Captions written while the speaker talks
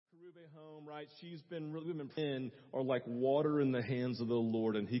way home, right, we've been praying are like water in the hands of the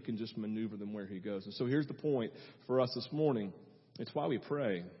Lord, and He can just maneuver them where He goes. And so here's the point for us this morning. It's why we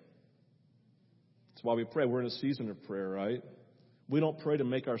pray. It's why we pray. We're in a season of prayer, right? We don't pray to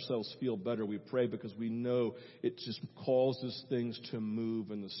make ourselves feel better. We pray because we know it just causes things to move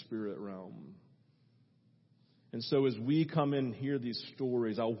in the spirit realm. And so as we come in and hear these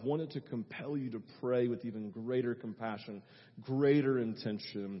stories, I wanted to compel you to pray with even greater compassion, greater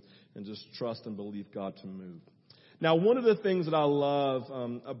intention, and just trust and believe God to move. Now, one of the things that I love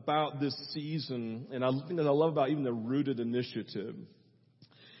about this season, and I think that I love about even the Rooted Initiative,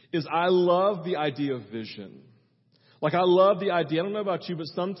 is I love the idea of vision. Like, I love the idea. I don't know about you, but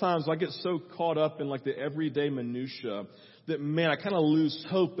sometimes I get so caught up in like the everyday minutia that, man, I kind of lose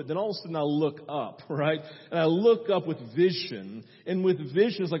hope, but then all of a sudden I look up, right? And I look up with vision. And with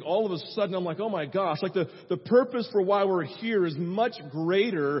vision, it's like all of a sudden I'm like, oh my gosh, like the purpose for why we're here is much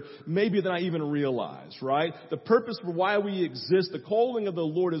greater maybe than I even realize, right? The purpose for why we exist, the calling of the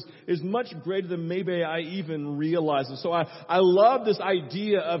Lord is much greater than maybe I even realize. And so I love this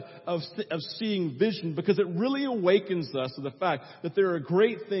idea of seeing vision, because it really awakens us to the fact that there are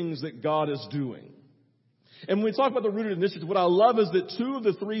great things that God is doing. And when we talk about the Rooted Initiative, what I love is that two of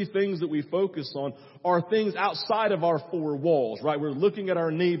the three things that we focus on are things outside of our four walls, right? We're looking at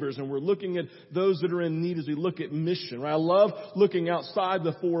our neighbors and we're looking at those that are in need as we look at mission, right? I love looking outside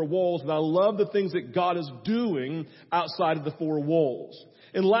the four walls, but I love the things that God is doing outside of the four walls.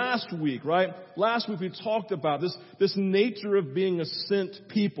 And last week we talked about this nature of being a sent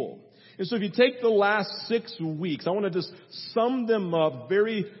people. And so if you take the last 6 weeks, I want to just sum them up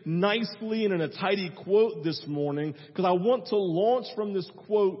very nicely and in a tidy quote this morning, because I want to launch from this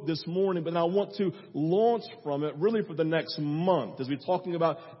quote this morning, but I want to launch from it really for the next month as we're talking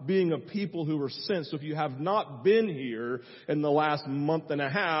about being a people who are sent. So if you have not been here in the last month and a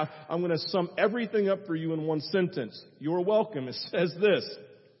half, I'm going to sum everything up for you in one sentence. You're welcome. It says this: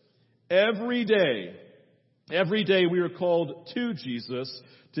 every day we are called to Jesus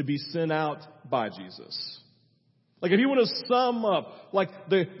to be sent out by Jesus. Like, if you want to sum up, like,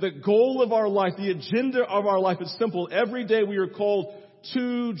 the goal of our life, the agenda of our life is simple. Every day we are called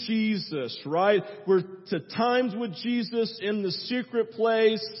to Jesus, right? We're to times with Jesus in the secret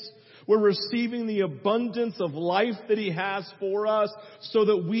place. We're receiving the abundance of life that He has for us so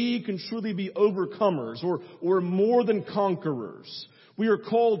that we can truly be overcomers or more than conquerors. We are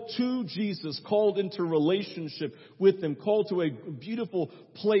called to Jesus, called into relationship with Him, called to a beautiful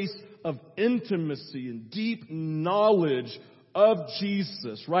place of intimacy and deep knowledge of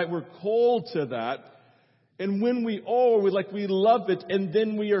Jesus, right? We're called to that. And when we are, we love it, and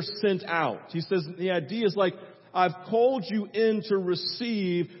then we are sent out. He says the idea is like, I've called you in to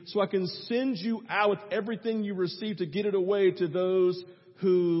receive so I can send you out with everything you receive to get it away to those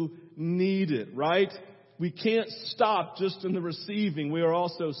who need it, right? We can't stop just in the receiving. We are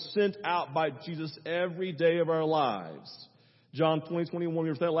also sent out by Jesus every day of our lives. John 20:21, we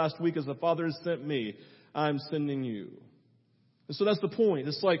were saying last week, as the Father has sent me, I'm sending you. And so that's the point.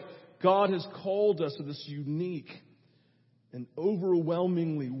 It's like God has called us to this unique and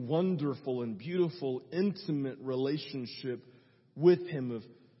overwhelmingly wonderful and beautiful, intimate relationship with Him, of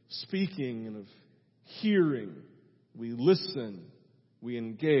speaking and of hearing. We listen. We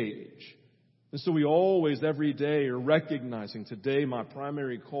engage. And so we always, every day, are recognizing today my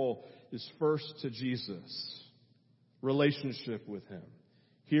primary call is first to Jesus. Relationship with Him.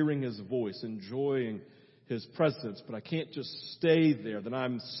 Hearing His voice. Enjoying His presence. But I can't just stay there. Then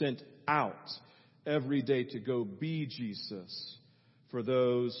I'm sent out every day to go be Jesus for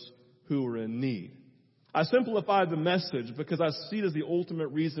those who are in need. I simplify the message because I see it as the ultimate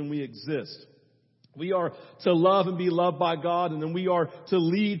reason we exist. We are to love and be loved by God, and then we are to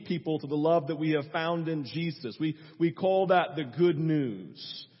lead people to the love that we have found in Jesus. We call that the good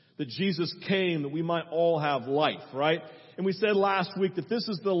news, that Jesus came that we might all have life, right? And we said last week that this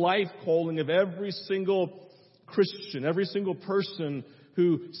is the life calling of every single Christian, every single person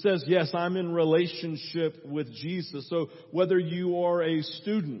who says, yes, I'm in relationship with Jesus. So whether you are a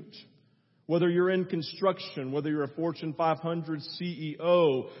student, whether you're in construction, whether you're a Fortune 500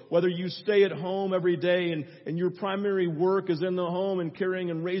 CEO, whether you stay at home every day and your primary work is in the home and caring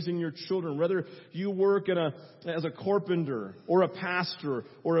and raising your children, whether you work as a carpenter or a pastor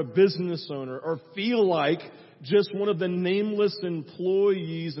or a business owner or feel like just one of the nameless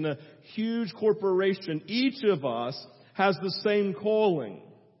employees in a huge corporation, each of us has the same calling.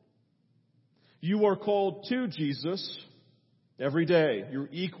 You are called to Jesus every day. You're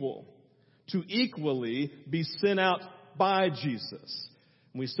equal. To equally be sent out by Jesus.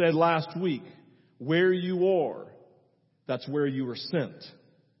 And we said last week, where you are, that's where you were sent.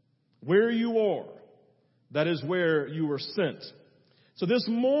 Where you are, that is where you were sent. So this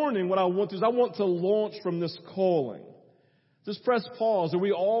morning, what I want to do is I want to launch from this calling. Just press pause. Are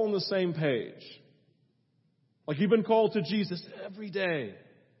we all on the same page? Like you've been called to Jesus every day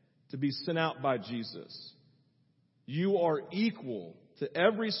to be sent out by Jesus. You are equal to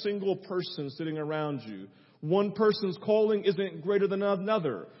every single person sitting around you. One person's calling isn't greater than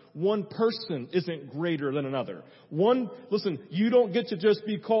another. One person isn't greater than another. Listen, you don't get to just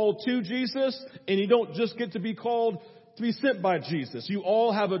be called to Jesus, and you don't just get to be called to be sent by Jesus. You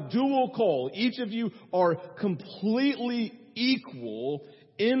all have a dual call. Each of you are completely equal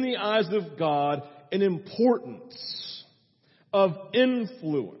in the eyes of God in importance, of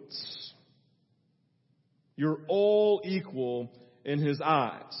influence. You're all equal in His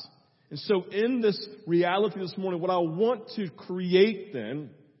eyes. And so in this reality this morning, what I want to create then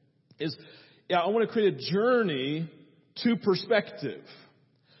is, I want to create a journey to perspective.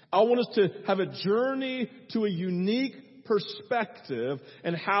 I want us to have a journey to a unique perspective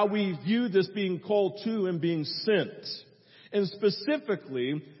and how we view this being called to and being sent. And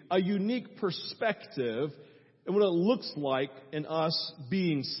specifically, a unique perspective and what it looks like in us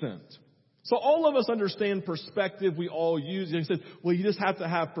being sent. So all of us understand perspective. We all use it. He said, well, you just have to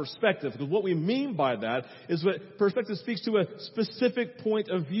have perspective. Because what we mean by that is what perspective speaks to a specific point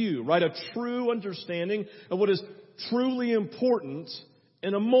of view, right? A true understanding of what is truly important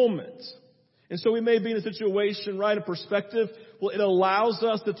in a moment. And so we may be in a situation, right? A perspective, well, it allows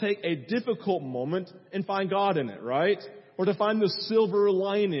us to take a difficult moment and find God in it, right? Or to find the silver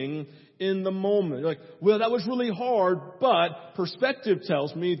lining in the moment. You're like, well, that was really hard, but perspective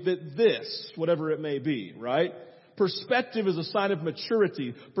tells me that this, whatever it may be, right? Perspective is a sign of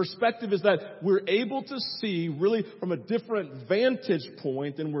maturity. Perspective is that we're able to see really from a different vantage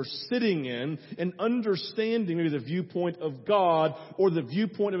point than we're sitting in and understanding maybe the viewpoint of God or the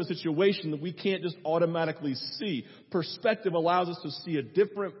viewpoint of a situation that we can't just automatically see. Perspective allows us to see a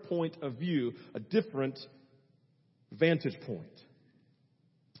different point of view, a different vantage point.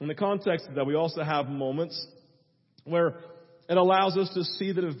 In the context of that, we also have moments where it allows us to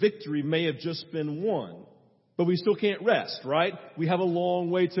see that a victory may have just been won, but we still can't rest, right? We have a long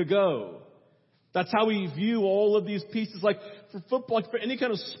way to go. That's how we view all of these pieces. Like for football, like for any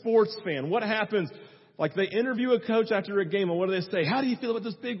kind of sports fan, what happens? Like they interview a coach after a game, and what do they say? How do you feel about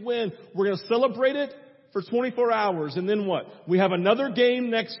this big win? We're going to celebrate it for 24 hours, and then what? We have another game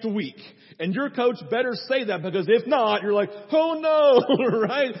next week. And your coach better say that, because if not, you're like, oh no,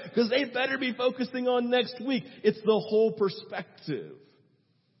 right? Because they better be focusing on next week. It's the whole perspective.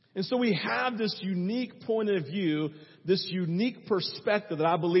 And so we have this unique point of view, this unique perspective that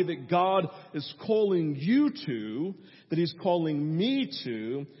I believe that God is calling you to, that He's calling me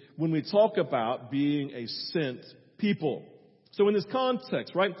to, when we talk about being a sent people. So in this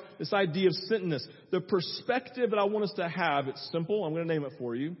context, right, this idea of sentness, the perspective that I want us to have, it's simple. I'm going to name it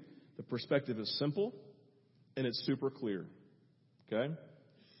for you. The perspective is simple and it's super clear. Okay?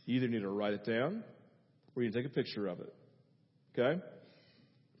 You either need to write it down or you need to take a picture of it. Okay?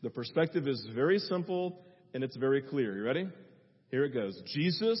 The perspective is very simple and it's very clear. You ready? Here it goes.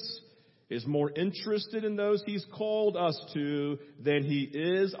 Jesus is more interested in those He's called us to than He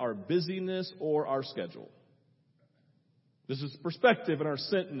is our busyness or our schedule. This is perspective in our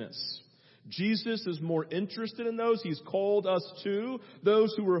sentness. Jesus is more interested in those He's called us to,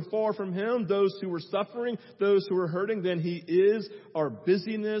 those who are far from Him, those who are suffering, those who are hurting, than He is our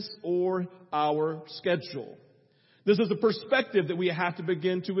busyness or our schedule. This is a perspective that we have to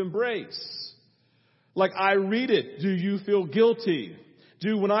begin to embrace. Like I read it, do you feel guilty?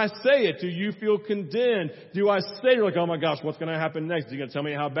 When I say it, do you feel condemned? Do I say, you're like, oh my gosh, what's going to happen next? Are you going to tell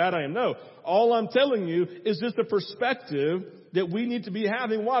me how bad I am? No. All I'm telling you is just a perspective that we need to be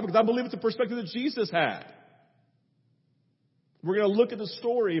having. Why? Because I believe it's a perspective that Jesus had. We're going to look at the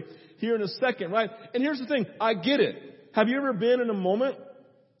story here in a second, right? And here's the thing. I get it. Have you ever been in a moment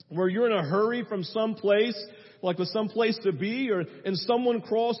where you're in a hurry from some place, like with some place to be, and someone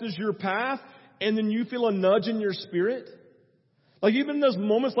crosses your path, and then you feel a nudge in your spirit? Like even in those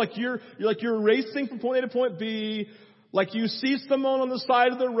moments, like you're racing from point A to point B, like you see someone on the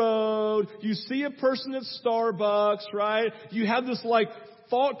side of the road, you see a person at Starbucks, right? You have this like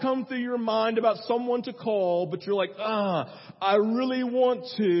thought come through your mind about someone to call, but you're like, I really want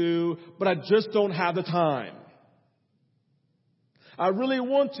to, but I just don't have the time. I really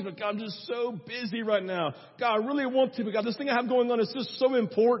want to, but God, I'm just so busy right now. God, I really want to, but God, this thing I have going on is just so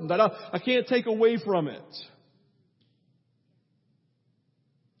important that I can't take away from it.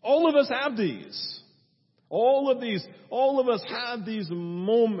 All of us have these. All of us have these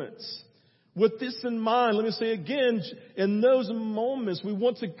moments With this in mind, let me say again, in those moments, we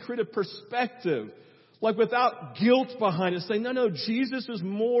want to create a perspective, like without guilt behind it, saying, no, Jesus is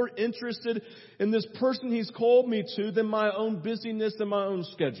more interested in this person He's called me to than my own busyness and my own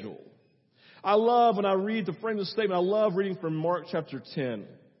schedule. I love, when I read the frame of the statement, I love reading from Mark chapter 10.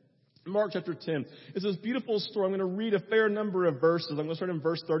 Mark chapter 10. It's this beautiful story. I'm going to read a fair number of verses. I'm going to start in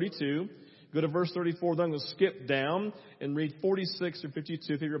verse 32. Go to verse 34, then I'm going to skip down and read 46 through 52. If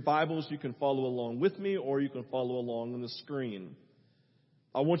you have your Bibles, you can follow along with me, or you can follow along on the screen.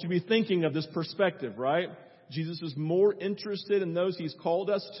 I want you to be thinking of this perspective, right? Jesus is more interested in those He's called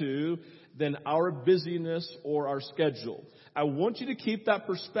us to than our busyness or our schedule. I want you to keep that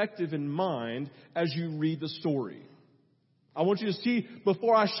perspective in mind as you read the story. I want you to see,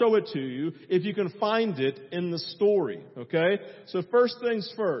 before I show it to you, if you can find it in the story, okay? So first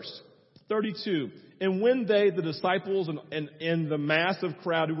things first. 32. And when they, the disciples and the massive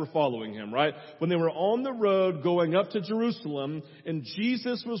crowd who were following Him, right? When they were on the road going up to Jerusalem, and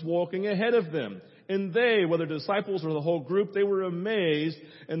Jesus was walking ahead of them. And they, whether disciples or the whole group, they were amazed.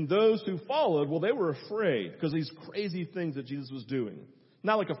 And those who followed, well, they were afraid because of these crazy things that Jesus was doing.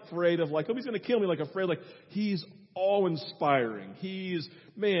 Not like afraid of like, oh, He's going to kill me. Like afraid, like He's awe-inspiring. He's,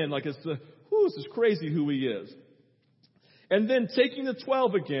 man, like this is crazy who He is. And then taking the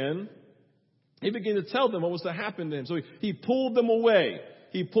 12 again, He began to tell them what was to happen to Him. So he pulled them away.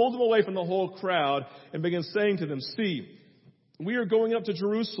 He pulled them away from the whole crowd and began saying to them, see, we are going up to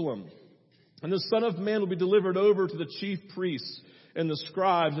Jerusalem, and the Son of Man will be delivered over to the chief priests and the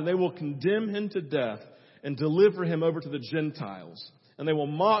scribes, and they will condemn Him to death and deliver Him over to the Gentiles. And they will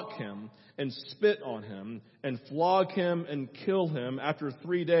mock Him and spit on Him and flog Him and kill Him. After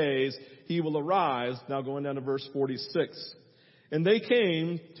 3 days, He will arise. Now going down to verse 46. And they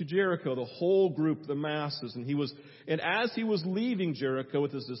came to Jericho, the whole group, the masses. And as He was leaving Jericho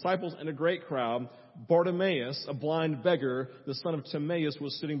with His disciples and a great crowd, Bartimaeus, a blind beggar, the son of Timaeus,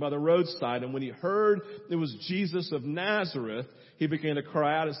 was sitting by the roadside. And when he heard it was Jesus of Nazareth, he began to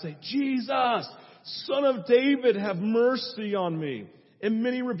cry out and say, Jesus, Son of David, have mercy on me. And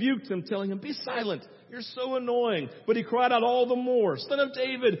many rebuked Him, telling Him, be silent. You're so annoying. But He cried out all the more, Son of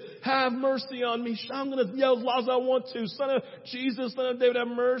David, have mercy on me. I'm going to yell as loud as I want to. Son of Jesus, Son of David, have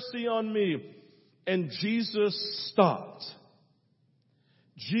mercy on me. And Jesus stopped.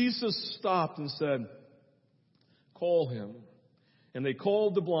 Jesus stopped and said, call him. And they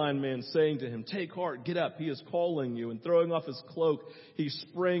called the blind man, saying to him, take heart, get up, He is calling you. And throwing off his cloak, he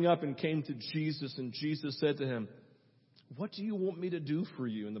sprang up and came to Jesus. And Jesus said to him, what do you want me to do for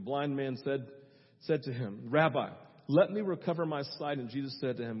you? And the blind man said to him, Rabbi, let me recover my sight. And Jesus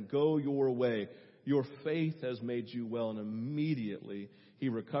said to him, go your way. Your faith has made you well. And immediately he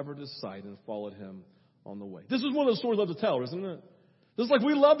recovered his sight and followed Him on the way. This is one of the stories I love to tell, isn't it? This is like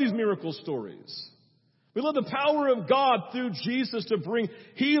we love these miracle stories. We love the power of God through Jesus to bring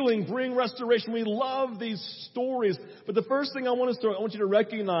healing, bring restoration. We love these stories. But the first thing I want you to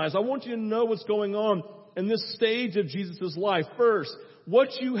recognize, I want you to know what's going on in this stage of Jesus' life. First, what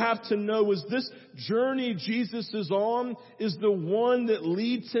you have to know is this journey Jesus is on is the one that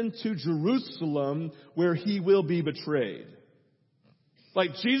leads Him to Jerusalem, where He will be betrayed.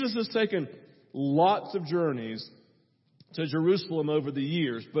 Like Jesus has taken lots of journeys to Jerusalem over the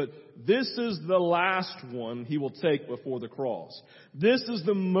years, but this is the last one He will take before the cross. This is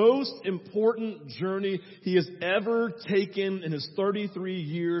the most important journey He has ever taken in His 33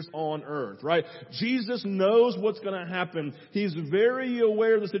 years on earth, right? Jesus knows what's going to happen. He's very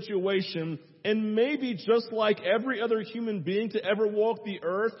aware of the situation, and maybe just like every other human being to ever walk the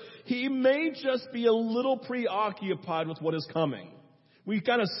earth, He may just be a little preoccupied with what is coming. We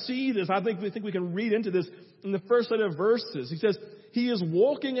kind of see this. I think we can read into this in the first set of verses. He says, He is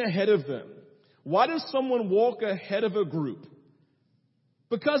walking ahead of them. Why does someone walk ahead of a group?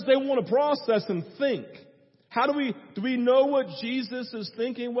 Because they want to process and think. Do we know what Jesus is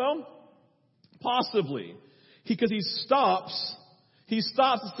thinking? Well, possibly. Because He stops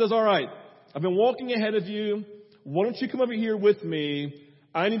and says, all right, I've been walking ahead of you. Why don't you come over here with me?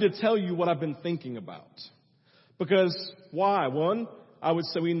 I need to tell you what I've been thinking about. Because why? One, I would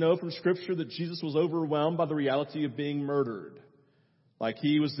say we know from Scripture that Jesus was overwhelmed by the reality of being murdered. Like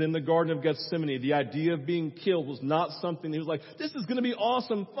He was in the Garden of Gethsemane. The idea of being killed was not something He was like, this is going to be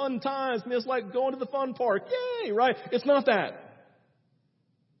awesome, fun times. I mean, it's like going to the fun park. Yay, right? It's not that.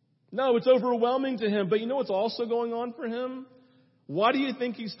 No, it's overwhelming to Him. But you know what's also going on for Him? Why do you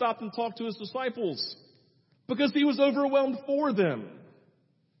think He stopped and talked to His disciples? Because He was overwhelmed for them.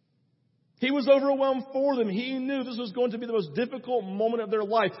 He was overwhelmed for them. He knew this was going to be the most difficult moment of their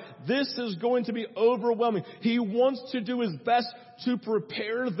life. This is going to be overwhelming. He wants to do his best to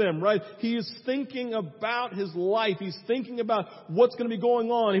prepare them, right? He is thinking about his life. He's thinking about what's going to be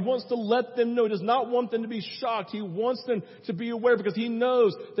going on. He wants to let them know. He does not want them to be shocked. He wants them to be aware because he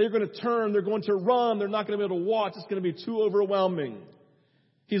knows they're going to turn, they're going to run, they're not going to be able to watch. It's going to be too overwhelming.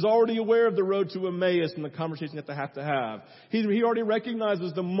 He's already aware of the road to Emmaus and the conversation that they have to have. He already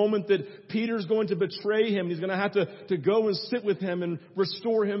recognizes the moment that Peter's going to betray him. He's going to have to go and sit with him and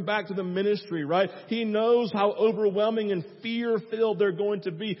restore him back to the ministry, right? He knows how overwhelming and fear-filled they're going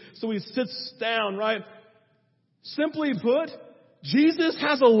to be. So he sits down, right? Simply put, Jesus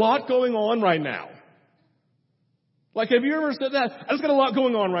has a lot going on right now. Like, have you ever said that? I just got a lot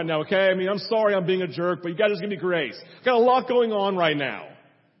going on right now, okay? I mean, I'm sorry I'm being a jerk, but you gotta just give me grace. Got a lot going on right now.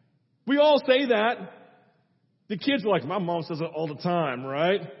 We all say that. The kids are like, my mom says it all the time,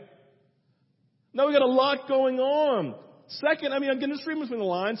 right? No, we got a lot going on. Second, I mean, I'm getting this reading between the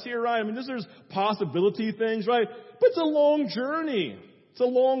lines here, right? I mean, there's possibility things, right? But it's a long journey. It's a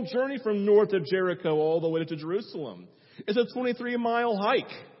long journey from north of Jericho all the way to Jerusalem. It's a 23-mile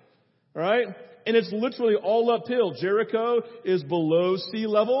hike, right? And it's literally all uphill. Jericho is below sea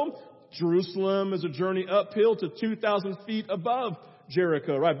level. Jerusalem is a journey uphill to 2,000 feet above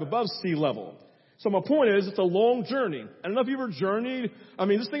Jericho, right, above sea level. So my point is, it's a long journey. I don't know if you've ever journeyed. I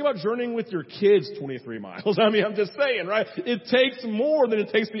mean, just think about journeying with your kids 23 miles. I mean, I'm just saying, right? It takes more than it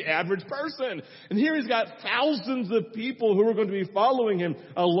takes the average person. And here he's got thousands of people who are going to be following him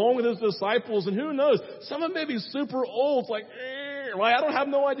along with his disciples. And who knows? Some of them may be super old. It's like, right? I don't have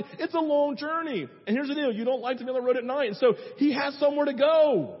no idea. It's a long journey. And here's the deal. You don't like to be on the road at night. And so he has somewhere to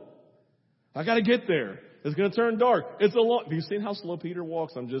go. I got to get there. It's going to turn dark. It's a long. Have you seen how slow Peter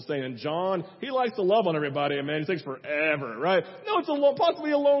walks? I'm just saying. And John, he likes to love on everybody, man. He takes forever, right? No, it's possibly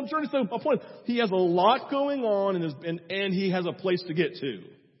a long journey. So my point, he has a lot going on and he has a place to get to.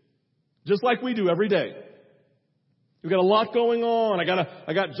 Just like we do every day. We've got a lot going on.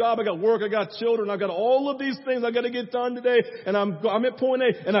 I got job, I got work, I got children, I've got all of these things I got to get done today. And I'm at point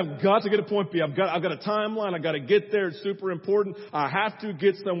A and I've got to get to point B. I've got a timeline. I got to get there. It's super important. I have to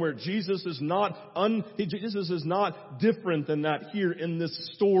get somewhere. Jesus is not different than that here in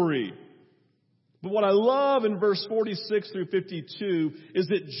this story. But what I love in verse 46 through 52 is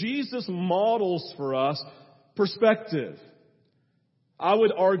that Jesus models for us perspective. I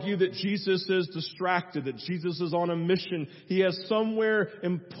would argue that Jesus is distracted, that Jesus is on a mission. He has somewhere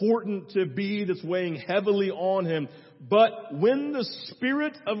important to be that's weighing heavily on him. But when the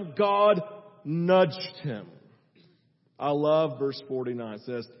Spirit of God nudged him, I love verse 49. It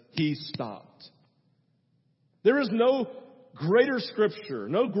says, he stopped. There is no greater scripture,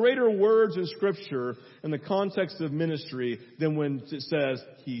 no greater words in scripture in the context of ministry than when it says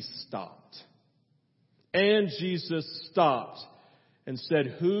he stopped. And Jesus stopped and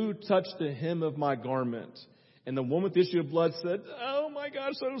said, who touched the hem of my garment? And the woman with the issue of blood said, oh my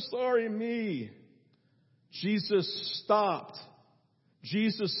God, so sorry, me. Jesus stopped.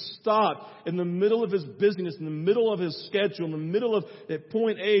 Jesus stopped in the middle of his busyness, in the middle of his schedule, in the middle of at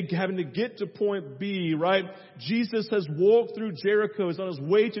point A having to get to point B, right? Jesus has walked through Jericho. He's on his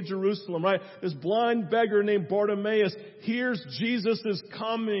way to Jerusalem, right? This blind beggar named Bartimaeus hears Jesus is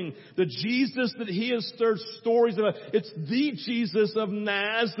coming. The Jesus that he has stirred stories about. It's the Jesus of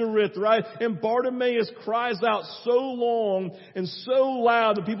Nazareth, right? And Bartimaeus cries out so long and so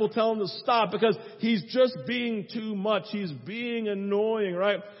loud that people tell him to stop because he's just being too much. He's being annoying.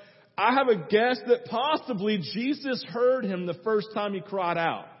 Right? I have a guess that possibly Jesus heard him the first time he cried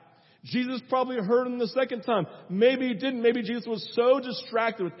out. Jesus probably heard him the second time. Maybe he didn't. Maybe Jesus was so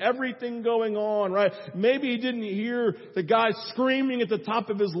distracted with everything going on, right? Maybe he didn't hear the guy screaming at the top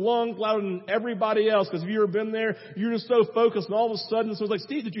of his lungs louder than everybody else. Because if you've ever been there, you're just so focused and all of a sudden someone's like,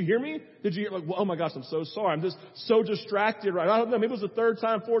 Steve, did you hear me? Did you hear? Like, well, oh my gosh, I'm so sorry. I'm just so distracted, right? I don't know. Maybe it was the third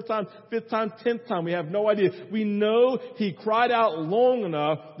time, fourth time, fifth time, 10th time. We have no idea. We know he cried out long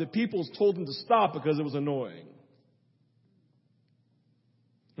enough that people told him to stop because it was annoying.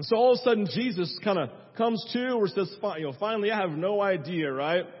 And so all of a sudden Jesus kind of comes to or says, finally, I have no idea,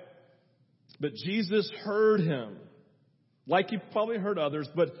 right? But Jesus heard him, like he probably heard others,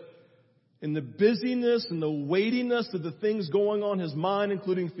 but in the busyness and the weightiness of the things going on in his mind,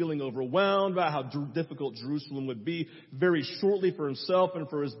 including feeling overwhelmed about how difficult Jerusalem would be very shortly for himself and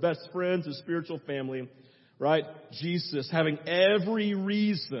for his best friends, his spiritual family, right? Jesus, having every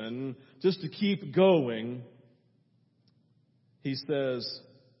reason just to keep going, he says,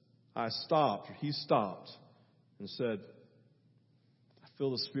 he stopped and said, I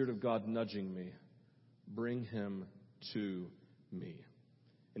feel the Spirit of God nudging me. Bring him to me.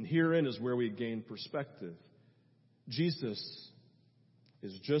 And herein is where we gain perspective. Jesus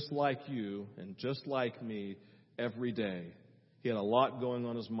is just like you and just like me every day. He had a lot going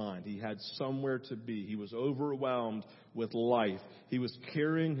on his mind. He had somewhere to be. He was overwhelmed with life. He was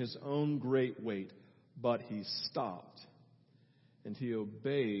carrying his own great weight, but he stopped and he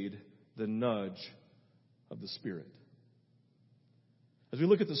obeyed the nudge of the Spirit. As we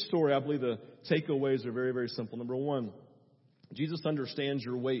look at the story, I believe the takeaways are very, very simple. Number one, Jesus understands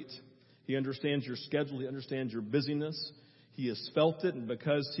your weight. He understands your schedule. He understands your busyness. He has felt it, and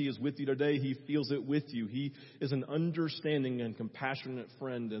because he is with you today, he feels it with you. He is an understanding and compassionate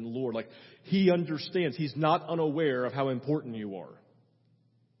friend and Lord. Like, he understands. He's not unaware of how important you are,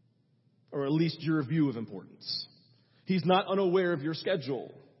 or at least your view of importance. He's not unaware of your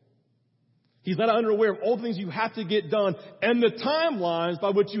schedule. He's not unaware of all the things you have to get done and the timelines by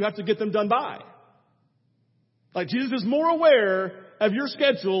which you have to get them done by. Like, Jesus is more aware of your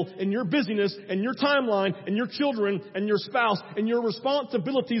schedule and your busyness and your timeline and your children and your spouse and your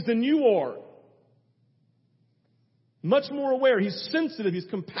responsibilities than you are. Much more aware. He's sensitive. He's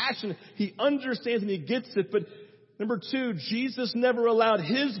compassionate. He understands and he gets it. But number two, Jesus never allowed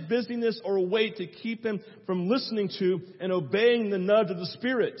his busyness or weight to keep him from listening to and obeying the nudge of the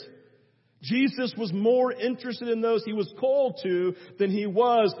Spirit. Jesus was more interested in those he was called to than he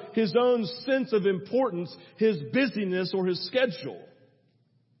was his own sense of importance, his busyness, or his schedule.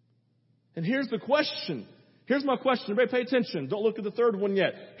 And here's the question. Here's my question. Everybody pay attention. Don't look at the third one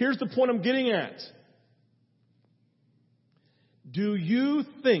yet. Here's the point I'm getting at. Do you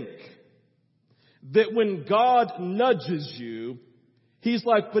think that when God nudges you, he's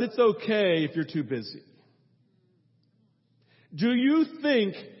like, but it's okay if you're too busy? Do you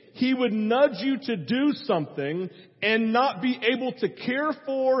think he would nudge you to do something and not be able to care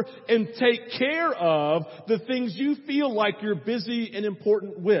for and take care of the things you feel like you're busy and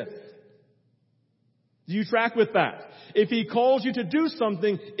important with? Do you track with that? If he calls you to do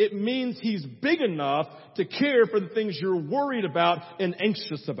something, it means he's big enough to care for the things you're worried about and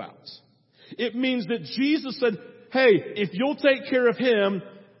anxious about. It means that Jesus said, hey, if you'll take care of him,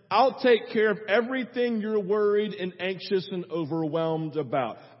 I'll take care of everything you're worried and anxious and overwhelmed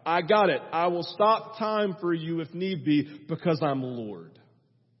about. I got it. I will stop time for you if need be because I'm Lord.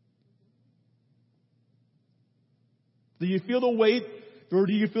 Do you feel the weight or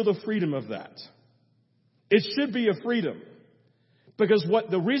do you feel the freedom of that? It should be a freedom. Because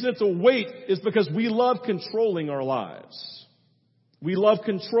the reason it's a weight is because we love controlling our lives. We love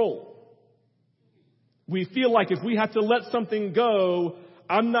control. We feel like if we have to let something go,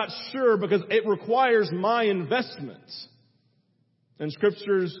 I'm not sure because it requires my investment. And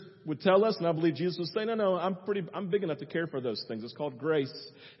scriptures would tell us, and I believe Jesus would say, no, I'm big enough to care for those things. It's called grace.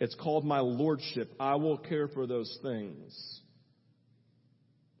 It's called my lordship. I will care for those things.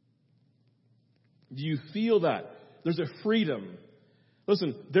 Do you feel that? There's a freedom.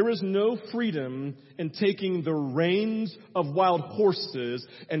 Listen, there is no freedom in taking the reins of wild horses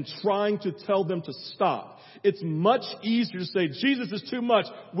and trying to tell them to stop. It's much easier to say, Jesus is too much.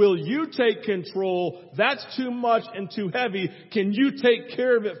 Will you take control? That's too much and too heavy. Can you take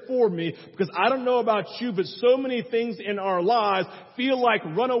care of it for me? Because I don't know about you, but so many things in our lives feel like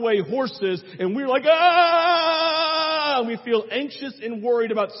runaway horses, and we're like, and we feel anxious and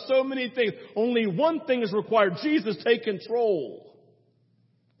worried about so many things. Only one thing is required. Jesus, take control.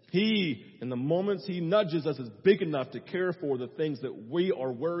 He, in the moments he nudges us, is big enough to care for the things that we are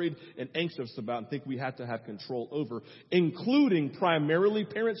worried and anxious about and think we have to have control over, including primarily,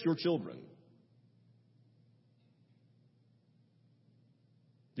 parents, your children.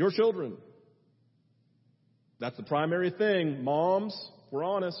 Your children. That's the primary thing. Moms, if we're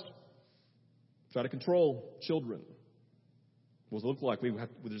honest, try to control children. What does it look like?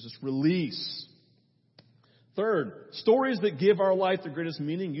 There's this release. Third, stories that give our life the greatest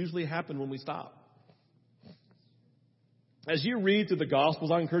meaning usually happen when we stop. As you read through the Gospels,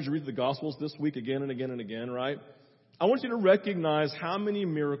 I encourage you to read the Gospels this week again and again and again, right? I want you to recognize how many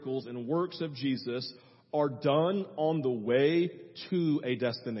miracles and works of Jesus are done on the way to a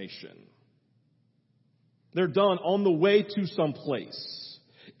destination. They're done on the way to some place.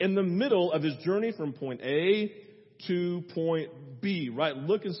 In the middle of his journey from point A to point B, right?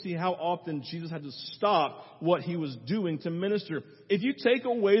 Look and see how often Jesus had to stop what he was doing to minister. If you take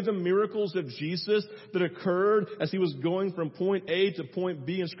away the miracles of Jesus that occurred as he was going from point A to point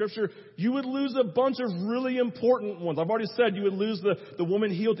B in Scripture, you would lose a bunch of really important ones. I've already said you would lose the woman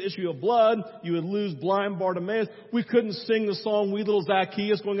healed the issue of blood. You would lose blind Bartimaeus. We couldn't sing the song, Wee Little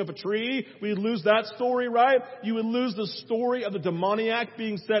Zacchaeus going up a tree. We'd lose that story, right? You would lose the story of the demoniac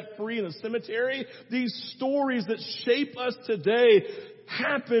being set free in the cemetery. These stories that shape us today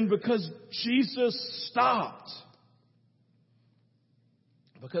happened because Jesus stopped.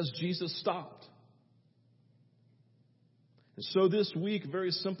 Because Jesus stopped. And so this week,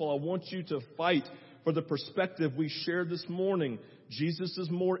 very simple, I want you to fight for the perspective we shared this morning. Jesus is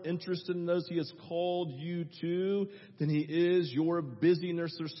more interested in those he has called you to than he is your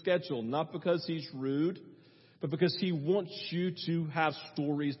busyness or schedule. Not because he's rude, but because he wants you to have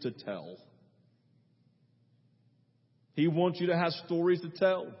stories to tell. He wants you to have stories to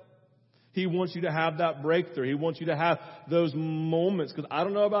tell. He wants you to have that breakthrough. He wants you to have those moments. Because I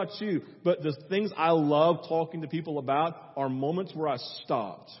don't know about you, but the things I love talking to people about are moments where I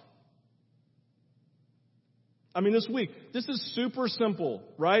stopped. I mean, this week, this is super simple,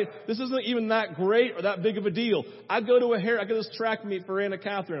 right? This isn't even that great or that big of a deal. I go to this track meet for Anna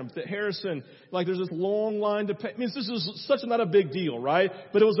Catherine. I'm at Harrison. Like, there's this long line to pay. I mean, this is such not a big deal, right?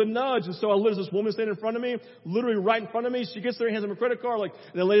 But it was a nudge. And so there's this woman standing in front of me, literally right in front of me. She gets there, hands me a credit card. Like,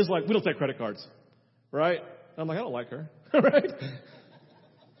 and the lady's like, we don't take credit cards, right? And I'm like, I don't like her, right?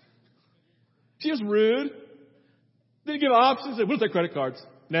 She was rude. Didn't give options. Said, we don't take credit cards.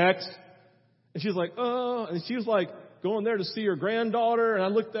 Next. And she's like, oh, and she was like going there to see her granddaughter. And I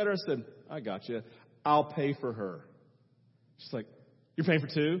looked at her and said, I got you. I'll pay for her. She's like, you're paying for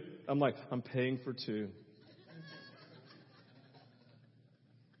two? I'm like, I'm paying for two.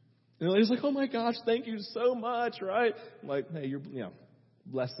 And the lady's like, oh my gosh, thank you so much, right? I'm like, hey,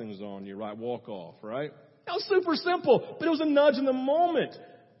 blessings on you, right? Walk off, right? That was super simple, but it was a nudge in the moment.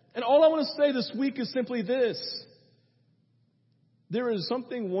 And all I want to say this week is simply this. There is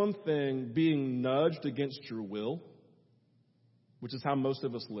one thing being nudged against your will, which is how most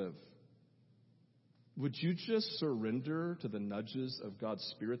of us live. Would you just surrender to the nudges of God's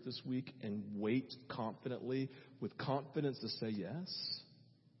Spirit this week and wait confidently, with confidence to say yes?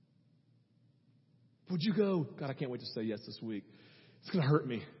 Would you go, God, I can't wait to say yes this week. It's going to hurt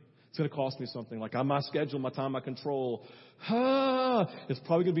me. It's going to cost me something. Like on my schedule, my time, my control. It's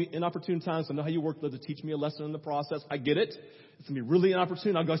probably going to be inopportune times. I know how you work to teach me a lesson in the process. I get it. It's going to be really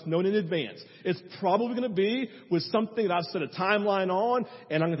inopportune. I've got known in advance. It's probably going to be with something that I've set a timeline on,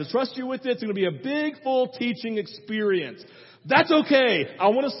 and I'm going to trust you with it. It's going to be a big, full teaching experience. That's okay. I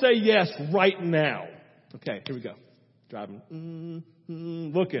want to say yes right now. Okay, here we go. Driving,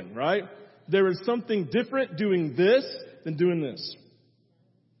 looking, right? There is something different doing this than doing this.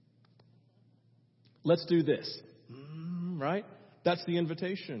 Let's do this. Right? That's the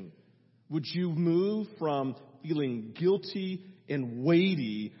invitation. Would you move from feeling guilty and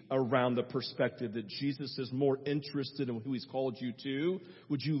weighty around the perspective that Jesus is more interested in who he's called you to?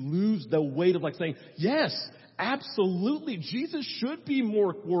 Would you lose the weight of saying, yes, absolutely, Jesus should be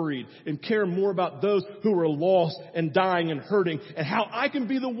more worried and care more about those who are lost and dying and hurting and how I can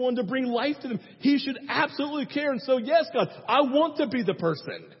be the one to bring life to them. He should absolutely care. And so, yes, God, I want to be the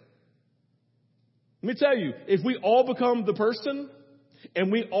person. Let me tell you, if we all become the person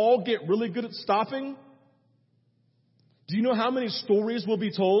and we all get really good at stopping, do you know how many stories will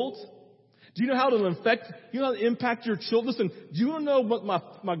be told? Do you know how it'll impact your children? Listen, do you know what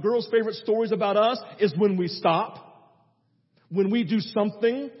my girl's favorite stories about us is when we stop, when we do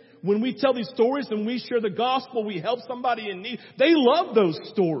something, when we tell these stories and we share the gospel, we help somebody in need. They love those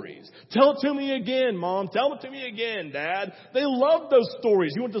stories. Tell it to me again, Mom. Tell it to me again, Dad. They love those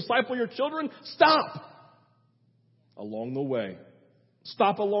stories. You want to disciple your children? Stop along the way.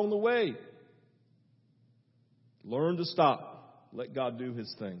 Stop along the way. Learn to stop. Let God do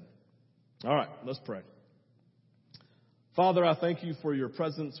his thing. All right, let's pray. Father, I thank you for your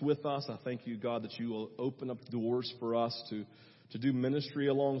presence with us. I thank you, God, that you will open up doors for us to do ministry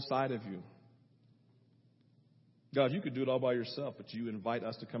alongside of you. God, you could do it all by yourself, but you invite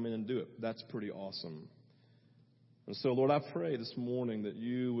us to come in and do it. That's pretty awesome. And so, Lord, I pray this morning that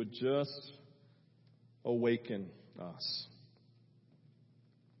you would just awaken us.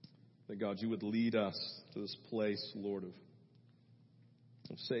 That, God, you would lead us to this place, Lord,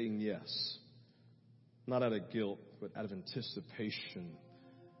 of saying yes. Not out of guilt, but out of anticipation,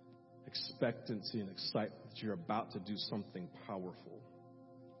 expectancy, and excitement that you're about to do something powerful.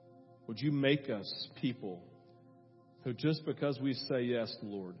 Would you make us people who, just because we say yes,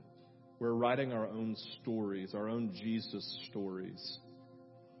 Lord, we're writing our own stories, our own Jesus stories.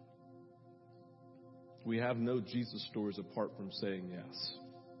 We have no Jesus stories apart from saying yes.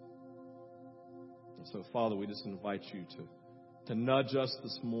 And so, Father, we just invite you to nudge us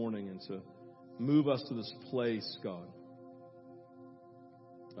this morning and to move us to this place, God,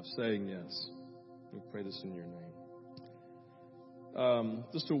 of saying yes. We pray this in your name.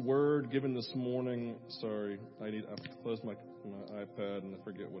 Just a word given this morning. Sorry, I closed my iPad and I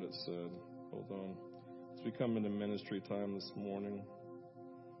forget what it said. Hold on. As we come into ministry time this morning.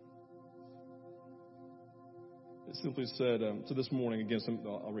 It simply said, so this morning, again,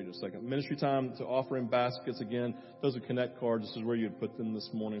 I'll read it in a second. Ministry time to offering baskets. Again, those are connect cards. This is where you'd put them this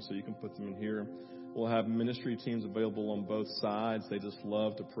morning, so you can put them in here. We'll have ministry teams available on both sides. They just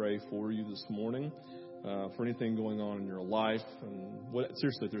love to pray for you this morning. For anything going on in your life, and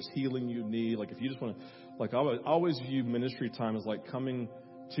seriously, if there's healing you need, like if you just want to, like I always view ministry time as like coming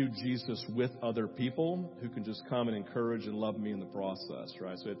to Jesus with other people who can just come and encourage and love me in the process,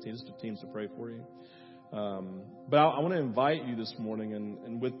 right? So we have teams to pray for you. But I want to invite you this morning,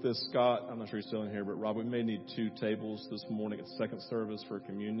 and with this, Scott, I'm not sure he's still in here, but Rob, we may need 2 tables this morning at second service for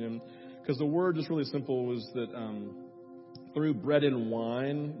communion, because the word just really simple was that through bread and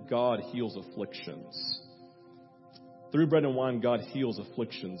wine, God heals afflictions. Through bread and wine, God heals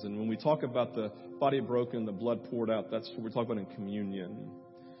afflictions. And when we talk about the body broken, the blood poured out, that's what we're talking about in communion.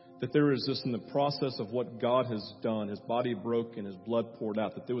 That there is this in the process of what God has done, his body broken, his blood poured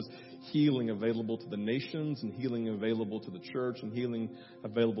out, that there was healing available to the nations and healing available to the church and healing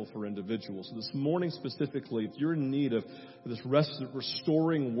available for individuals. So this morning specifically, if you're in need of this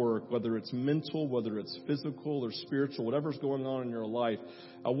restoring work, whether it's mental, whether it's physical or spiritual, whatever's going on in your life,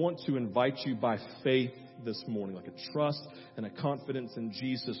 I want to invite you by faith this morning, like a trust and a confidence in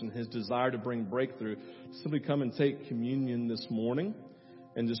Jesus and his desire to bring breakthrough, simply come and take communion this morning.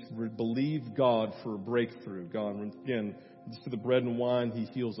 And just believe God for a breakthrough. God, again, through the bread and wine, he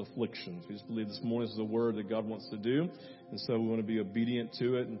heals afflictions. We just believe this morning is a word that God wants to do. And so we want to be obedient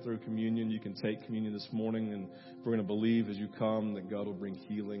to it. And through communion, you can take communion this morning. And we're going to believe as you come that God will bring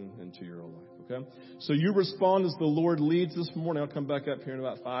healing into your life. Okay? So you respond as the Lord leads this morning. I'll come back up here in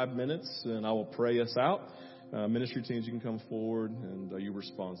about 5 minutes and I will pray us out. Ministry teams, you can come forward and you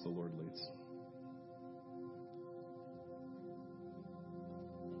respond as the Lord leads.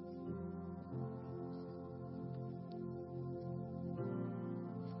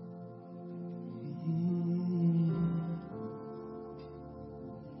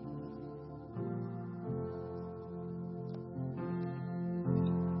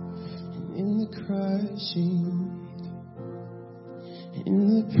 In the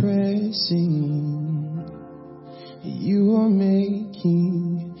pressing, you are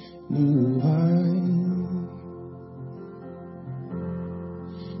making new wine.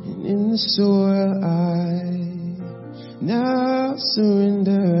 And in the soil I now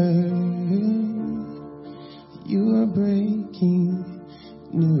surrender, you are breaking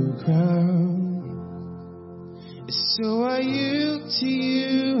new ground. So I yield to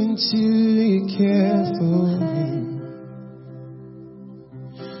you until you care for me.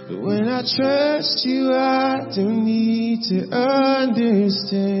 But when I trust you, I don't need to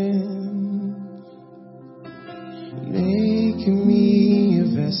understand. Making me a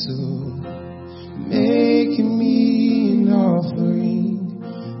vessel, making me an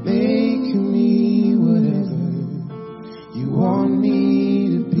offering, making me whatever you want me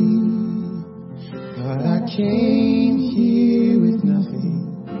to be. God, I came here with nothing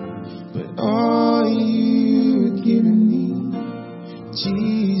but all you've given me.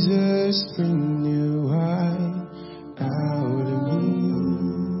 Jesus, bring new wine out of me.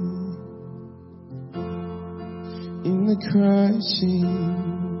 In the crushing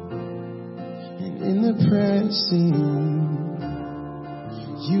and in the pressing,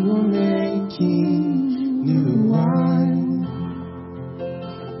 you are making new wine.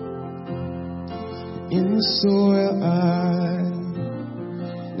 In the soil I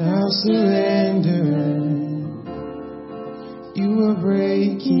now surrender. You are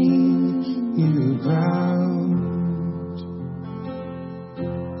breaking new ground.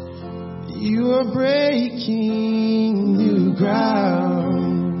 You are breaking new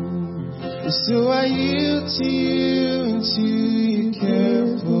ground. And so I yield to you until you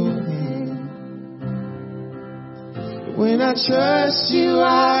care for me. But when I trust you,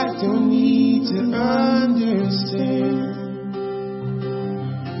 I don't need to understand.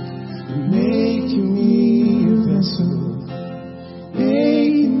 You're making me a vessel,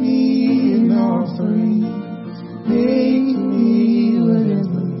 making me an offering, making me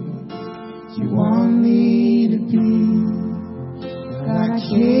whatever you want me to be. But I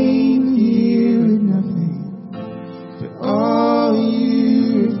came here with nothing but all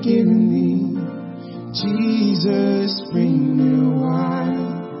you've given me. Jesus, bring new wine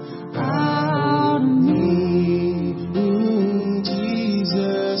out of me.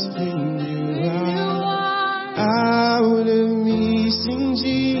 Jesus, bring new wine out of me. Sing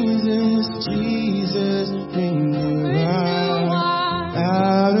Jesus, Jesus, bring new wine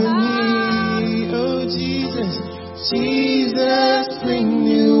out of me. Oh Jesus, Jesus, bring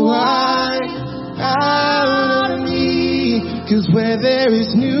new wine out of me. 'Cause where there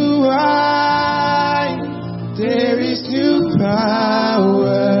is new wine, There is new power.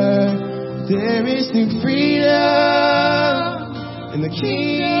 There is new freedom. And the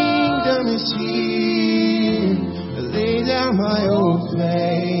kingdom is here. I lay down my old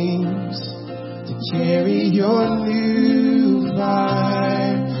flames to carry your new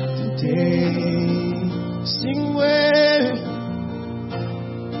fire today. Sing where,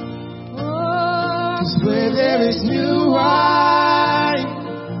 'cause where there is new wine,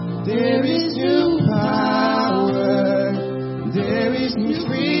 there is new power, there is new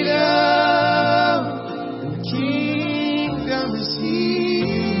freedom, and the kingdom is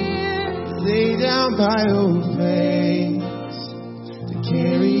here. Lay down my old flames to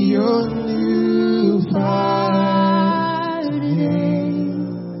carry your new fire today.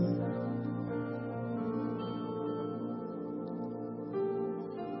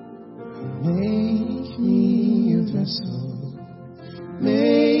 Make me a vessel,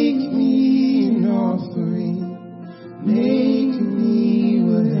 make me an offering, make me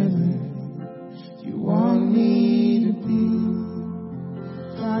whatever you want me to be.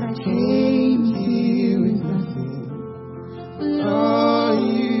 God, I came here with nothing, but all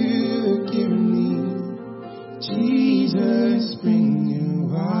you've given me. Jesus, bring new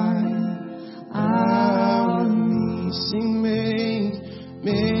wine out of me. Sing, make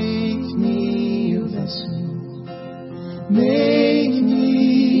me a vessel, make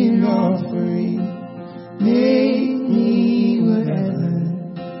me an offering, make me whatever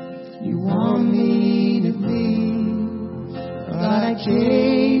you want me to be. God, I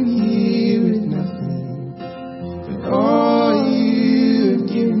came here with nothing, but all you've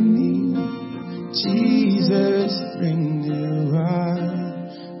given me. Jesus, bring new wine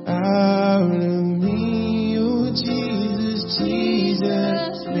out of me. Oh, Jesus,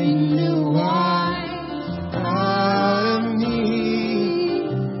 Jesus, bring new wine out of me.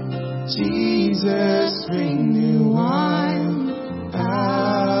 Jesus, bring new wine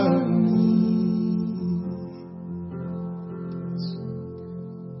out of me.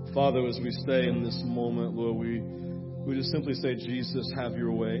 Father, as we stay in this moment, Lord, we just simply say, Jesus, have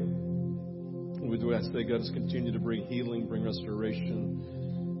your way. We do ask that God just continue to bring healing, bring restoration.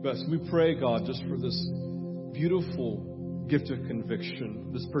 But we pray, God, just for this beautiful gift of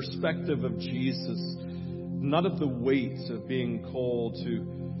conviction, this perspective of Jesus, not of the weight of being called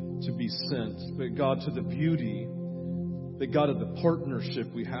to be sent, but God, to the beauty, that God, of the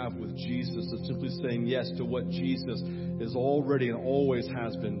partnership we have with Jesus, of simply saying yes to what Jesus is already and always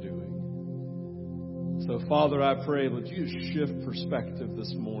has been doing. So, Father, I pray, Lord, you shift perspective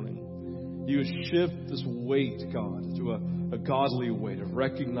this morning. You shift this weight, God, to a godly weight of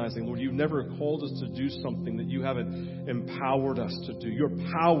recognizing, Lord, you've never called us to do something that you haven't empowered us to do. Your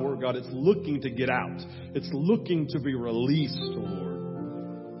power, God, it's looking to get out. It's looking to be released, Lord.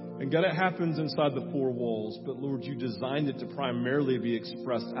 And God, it happens inside the four walls, but Lord, you designed it to primarily be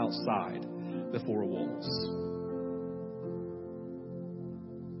expressed outside the four walls.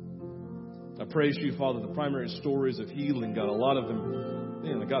 I praise you, Father, the primary stories of healing, God, a lot of them,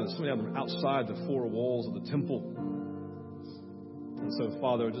 God, so many of them outside the four walls of the temple. And so,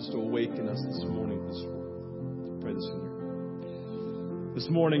 Father, just awaken us this morning. Pray this in your name. This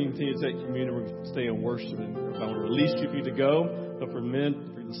morning, you continue to take communion. We're going to stay in worship. And if I want to release you for you to go, but for men,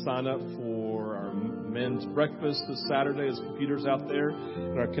 for you to sign up for our men's breakfast this Saturday. There's computers out there.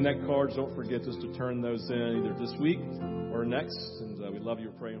 And our Connect cards, don't forget just to turn those in either this week or next. And we love you.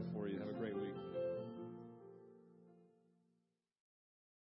 We're praying for you. Have a great